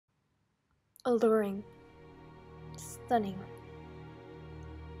alluring, stunning,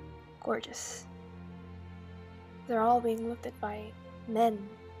 gorgeous. They're all being looked at by men,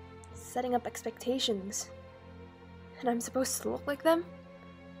 setting up expectations. And I'm supposed to look like them?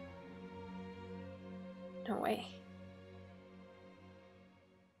 No way.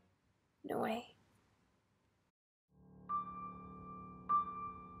 No way.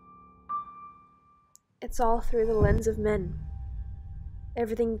 It's all through the lens of men.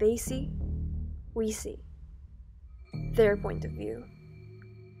 Everything they see, we see. Their point of view.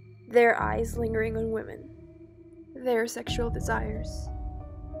 Their eyes lingering on women. Their sexual desires.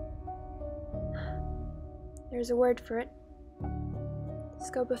 There's a word for it.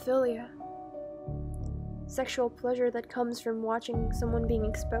 Scopophilia. Sexual pleasure that comes from watching someone being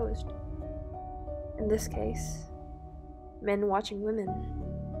exposed. In this case, men watching women.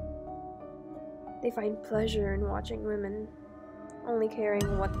 They find pleasure in watching women, only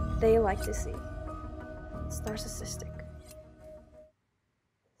caring what they like to see. It's narcissistic. That's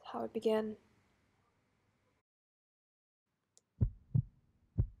how it began.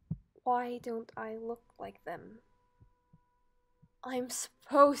 Why don't I look like them? I'm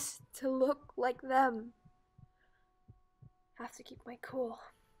supposed to look like them. Have to keep my cool.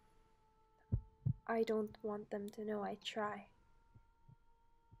 I don't want them to know I try.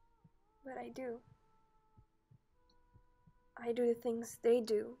 But I do. I do the things they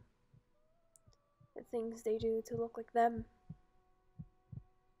do. The things they do to look like them.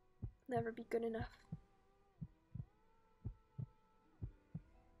 Never be good enough.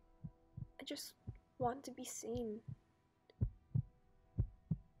 I just want to be seen.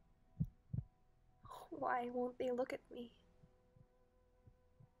 Why won't they look at me?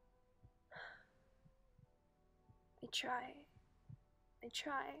 I try,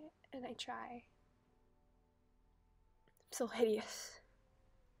 and I try. I'm so hideous.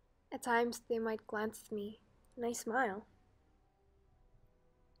 At times they might glance at me, and I smile.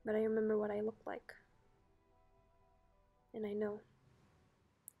 But I remember what I look like. And I know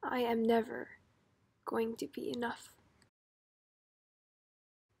I am never going to be enough.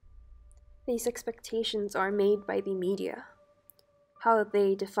 These expectations are made by the media, how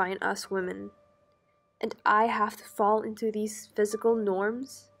they define us women, and I have to fall into these physical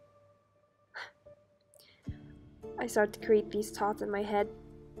norms. I start to create these thoughts in my head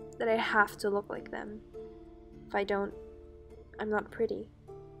that I have to look like them. If I don't, I'm not pretty.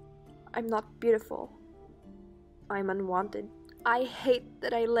 I'm not beautiful. I'm unwanted. I hate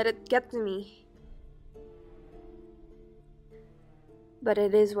that I let it get to me. But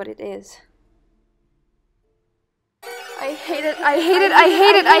it is what it is. I hate it, I hate it, I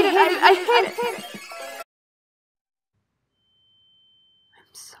hate it, I hate it, I hate it.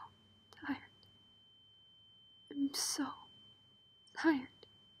 I'm so tired. I'm so tired.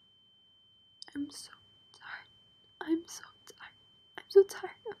 I'm so tired. I'm so tired. I'm so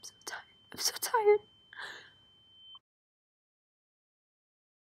tired. I'm so tired. I'm so tired.